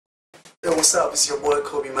Hey, what's up? It's your boy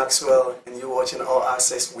Koby Maxwell, and you're watching All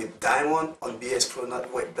Access with Diamond on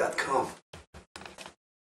BSPRONetwork.com.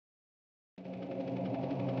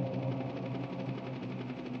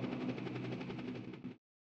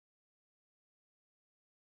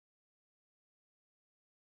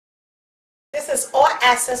 This is All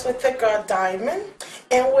Access with the girl Diamond,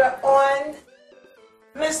 and we're on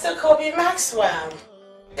Mr. Koby Maxwell.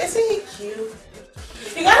 Isn't he cute?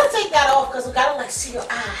 You gotta take that off because we gotta like see your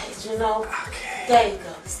eyes, you know? Okay. There he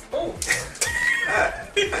goes. Ooh.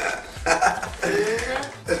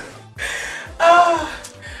 Oh,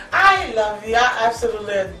 I love you. I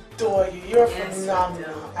absolutely adore you. You're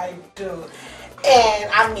phenomenal. I do.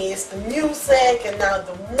 And I mean, it's the music and now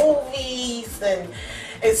the movies and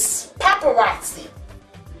it's paparazzi.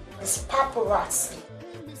 It's paparazzi.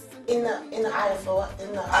 In the eye of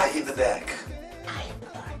in the I hit the deck. eye of the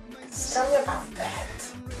darkness. Tell me about that.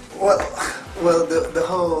 Well, the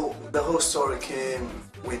whole story came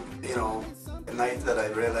with a night that I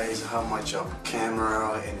realized how much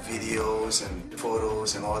camera and videos and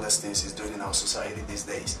photos and all those things is doing in our society these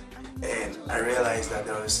days. And I realized that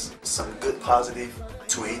there is some good positive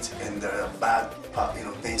to it, and there are bad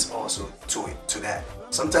things also to that.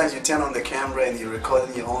 Sometimes you turn on the camera and you're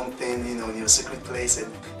recording your own thing, in your secret place,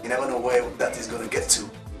 and you never know where that is going to get to.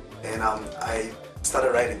 And I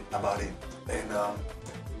started writing about it, and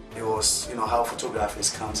it was how photographers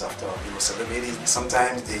comes after celebrities.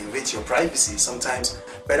 Sometimes they invade your privacy, sometimes.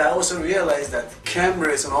 But I also realized that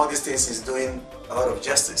cameras and all these things is doing a lot of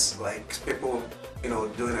justice. Like people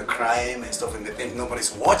doing a crime and stuff, and they think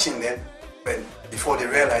nobody's watching them, but before they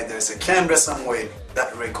realize there's a camera somewhere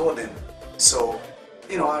that record them. So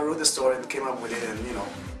I wrote the story and came up with it, and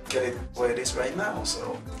get it where it is right now.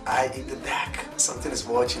 So I in the dark, something is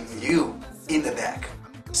watching you in the dark.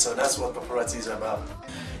 So that's what Paparazzi is about.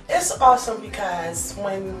 It's awesome because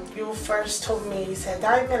when you first told me, you said,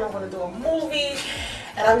 Diamond, I'm going to do a movie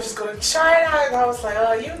and I'm just going to try it out. And I was like,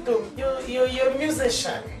 oh, you're a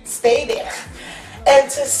musician. Stay there. And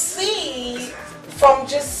to see from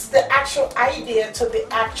just the actual idea to the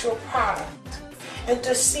actual product and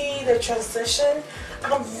to see the transition,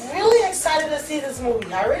 I'm really excited to see this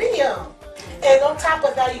movie. I really am. And on top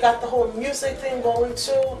of that, you got the whole music thing going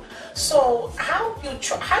too. So how you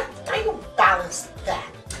balance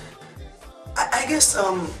that? I guess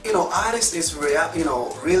artist is really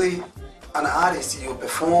an artist. You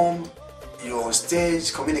perform, you're on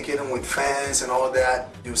stage communicating with fans and all that.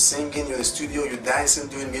 You're singing, you're in the studio, you're dancing,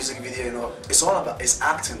 doing music video. It's all about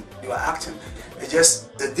acting. You are acting. It's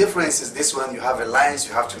just the difference is this one. You have a lines,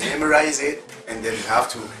 you have to memorize it, and then you have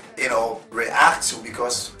to react to,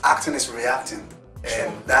 because acting is reacting,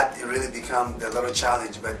 and that it really becomes a little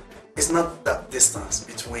challenge. But it's not that distance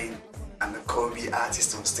between and the Koby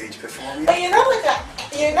artist on stage performing. But you're not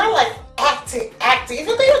like acting.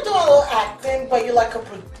 Even though you're doing a little acting, but you're like a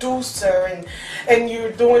producer and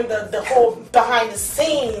you're doing the whole behind the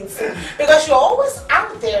scenes, because you're always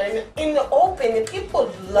out there in the open and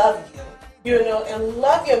people love you, and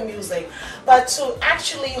love your music. But to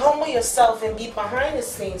actually humble yourself and be behind the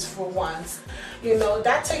scenes for once,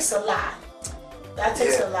 that takes a lot. That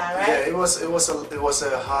takes a lot, right? Yeah, it was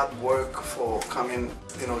a hard work for coming,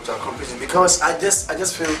 to accomplish it, because I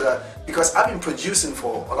just feel that because I've been producing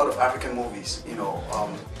for a lot of African movies,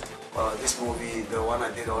 this movie, the one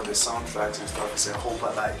I did all the soundtracks and stuff, is a Hope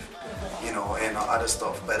Alive, and other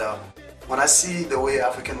stuff. But when I see the way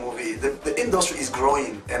African movie, the industry is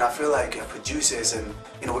growing, and I feel like producers and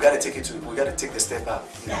we got to take the step up,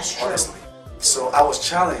 honestly. So I was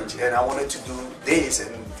challenged, and I wanted to do this,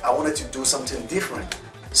 and I wanted to do something different.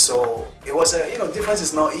 So it was difference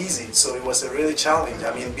is not easy. So it was a really challenge.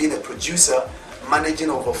 I mean, being a producer,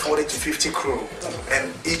 managing over 40 to 50 crew,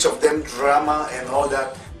 and each of them drama and all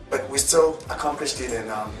that. But we still accomplished it,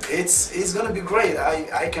 and it's gonna be great.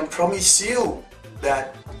 I can promise you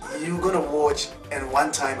that you're gonna watch and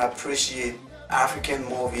one time appreciate African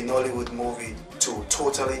movie, Nollywood movie to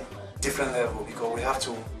totally different level, because we have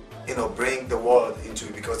to bring the world into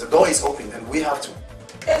it, because the door is open and we have to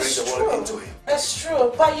bring the world into it. It's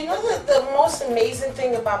true. But the most amazing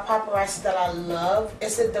thing about Paparazzi that I love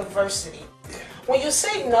is the diversity. Yeah. When you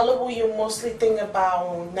say Nollywood, you mostly think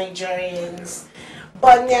about Nigerians.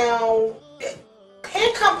 But now,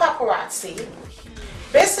 here come Paparazzi.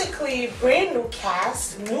 Basically, brand new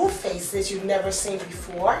cast, new faces you've never seen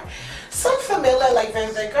before. Some familiar like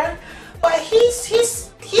Van Vicker, but he's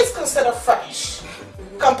considered fresh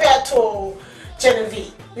compared to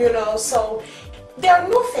Genevieve, so there are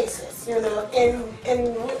new faces, and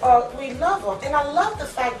we love them. And I love the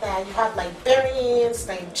fact that you have Liberians,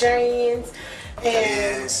 Nigerians,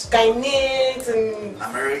 and Ghanaians and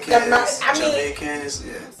Americans, Jamaicans,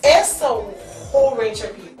 yeah. It's a whole range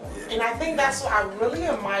of people. Yeah. And I think that's what I really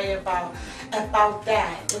admire about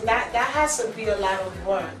that. And that has to be a lot of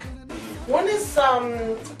work. When is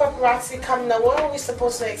Paparazzi coming up? When are we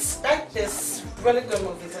supposed to expect this really good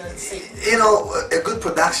movie to see? You know, a good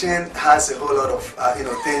production has a whole lot of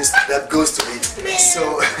things that goes to it. Man,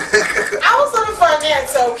 so I was looking for an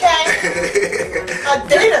answer, okay? A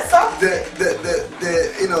date or something.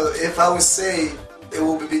 If I would say it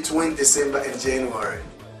will be between December and January,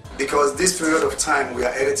 because this period of time we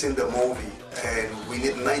are editing the movie and we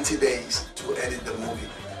need 90 days to edit the movie.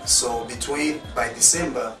 So by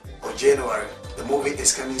December or January, the movie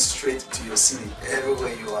is coming straight to your city.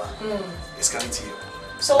 Everywhere you are, it's coming to you.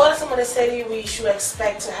 So what are some of the cities we should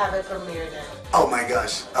expect to have it premiered in? Oh my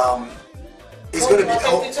gosh. It's going to be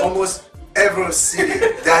almost every city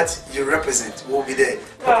that you represent will be there.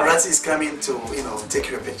 Paparazzi is coming to, take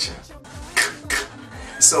your picture.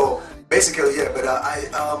 So basically, yeah, but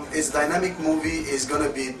its dynamic movie is going to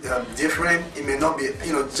be different. It may not be,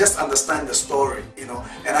 just understand the story,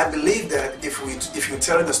 and I believe that if you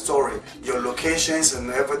tell the story, your locations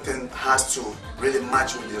and everything has to really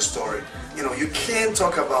match with your story. You can't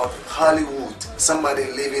talk about Hollywood, somebody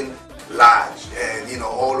living large and,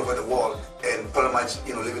 all over the world, and pretty much,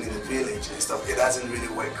 living in the village and stuff. It doesn't really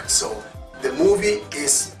work. So the movie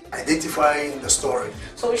is identifying the story.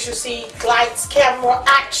 So we should see lights, camera,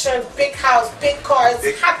 action, big house, big cars,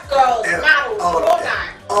 hot girls, models,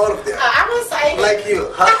 all of them. I'm excited. Like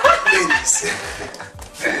you, hot ladies.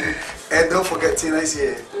 And don't forget Tina is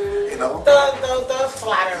here. The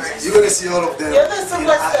flatterers. You're gonna see all of them. You're the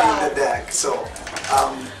superstar. In the deck. So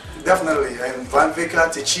definitely. And Van Vika,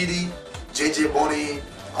 Techidi, JJ Bonnie,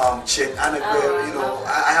 Chet Annabelle.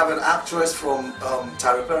 I have an actress from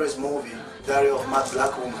Tyler Perry's movie, Diary of Mad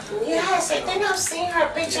Black Woman. Yes, I think I've seen her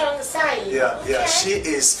picture on the side. Yeah. She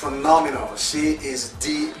is phenomenal. She is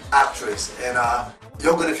the actress, and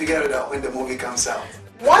you're gonna figure it out when the movie comes out.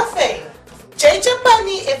 One thing, JJ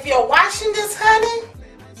Bunny, if you're watching this, honey,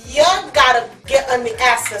 you gotta get on the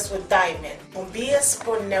access with Diamond on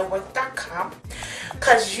BSPRONetwork.com,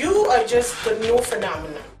 because you are just the new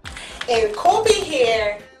phenomenon. And Koby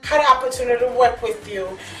here had the opportunity to work with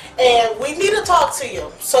you, and we need to talk to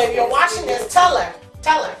you. So if you're watching this, tell her.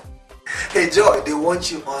 Hey Joy, they want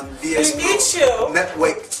you on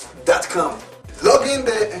BSPRONetwork.com. Log in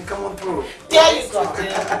there and come on through. There you go.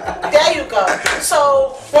 There you go.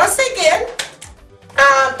 So once again,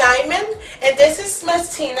 Diamond, and this is Miss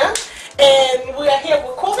Tina, and we are here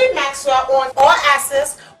with Koby Maxwell on All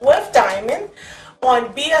Access with Diamond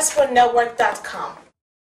on BSPRONetwork.com.